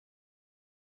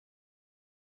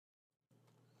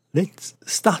Let's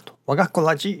start 我が子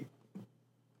ラジ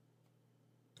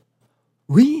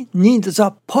We need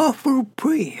the powerful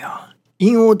prayer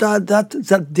in order that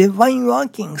the divine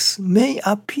workings may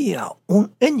appear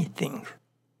on anything.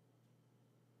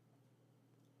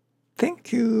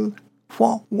 Thank you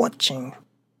for watching.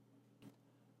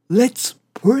 Let's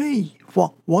pray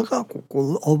for 我が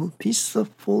心 of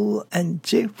peaceful and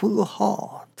joyful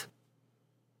heart.